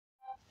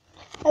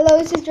Hello,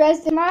 this is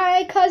dressed as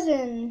my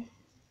cousin.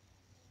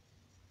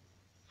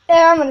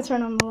 Yeah, I'm gonna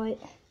turn on the light.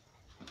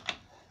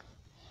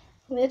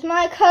 With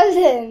my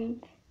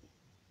cousin.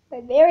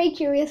 My very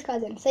curious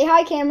cousin. Say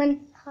hi,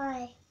 Cameron.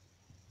 Hi.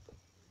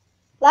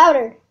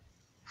 Louder.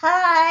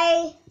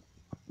 Hi.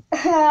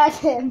 That's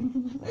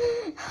him.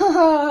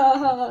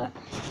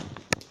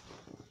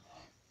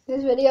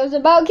 This video's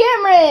about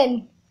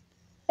Cameron.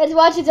 Let's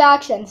watch his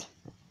actions.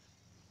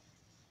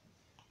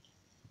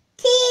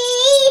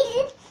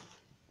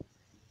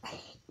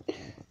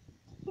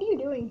 What are you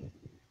doing?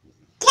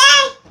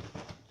 Cake.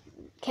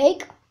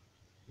 Cake?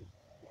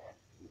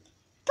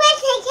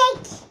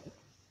 Pancake.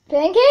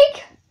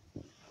 Pancake?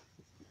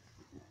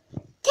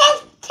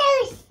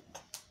 Toast.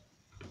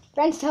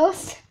 French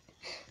toast?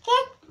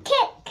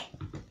 Cake.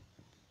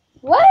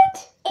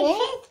 What? It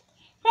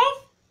says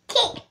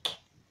cake.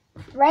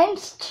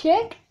 French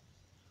chick?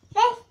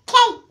 French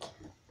cake.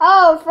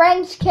 Oh,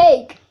 French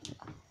cake.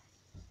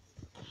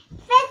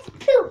 French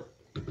poop.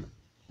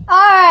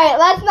 Alright,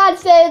 let's not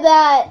say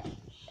that.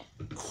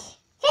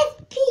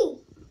 French pea.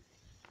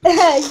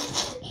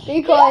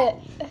 Be quiet.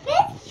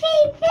 French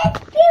pea. French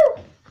poop.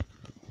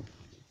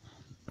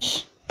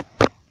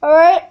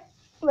 Alright,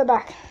 we're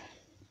back.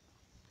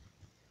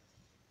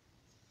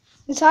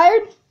 You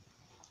tired?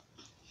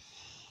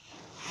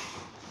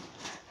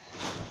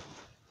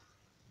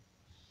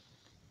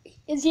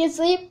 Is he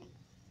asleep?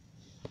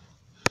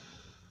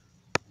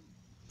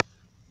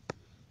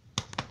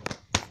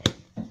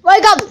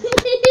 Wake up!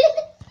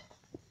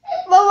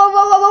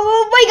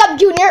 Whoa, wake up,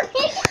 Junior!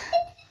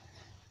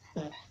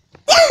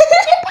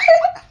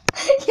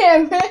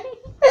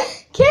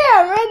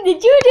 Cameron,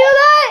 did you do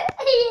that?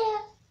 Yeah.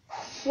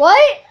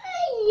 What?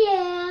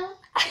 Yeah.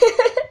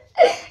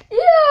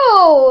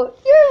 Ew,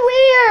 you're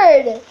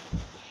weird.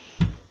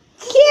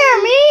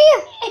 Cammy!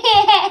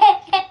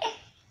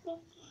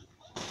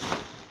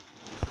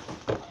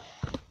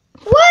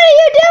 What are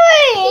you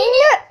doing?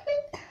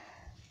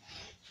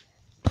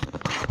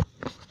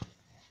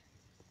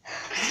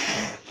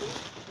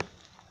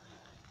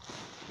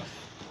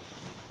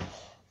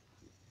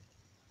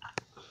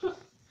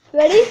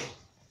 Ready?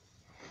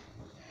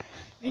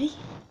 Ready?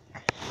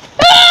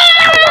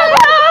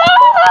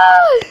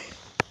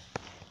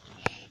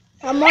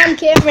 I'm on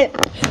Cameron.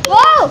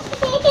 Whoa!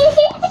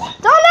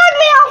 Don't knock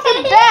me off the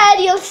bed,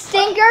 you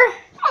stinker!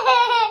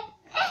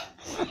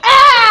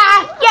 Ah!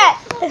 Get!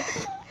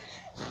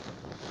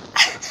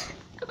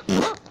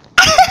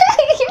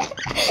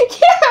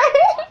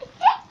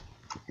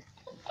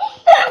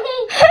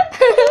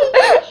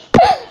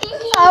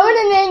 I would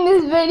have named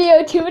this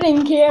video Tooting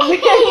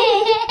Cameron.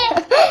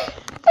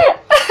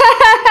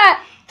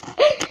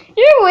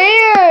 You're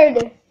weird.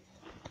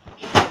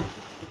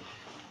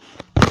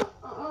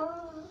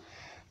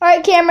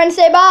 Alright, Cameron,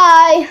 say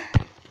bye.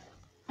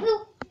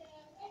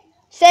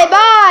 Say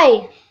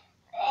bye.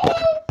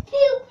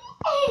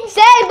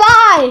 Say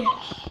bye.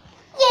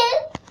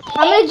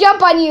 I'm going to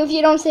jump on you if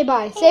you don't say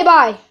bye. Say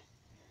bye.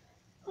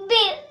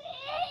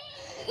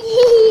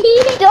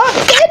 Don't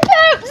say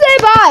bye. Say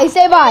bye.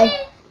 Say bye.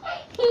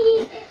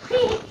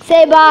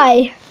 Say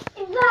bye.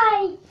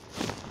 Bye.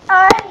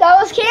 Alright, that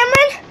was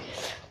Cameron,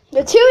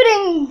 the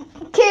Tooting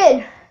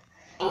Kid.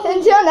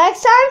 Until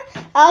next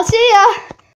time, I'll see ya.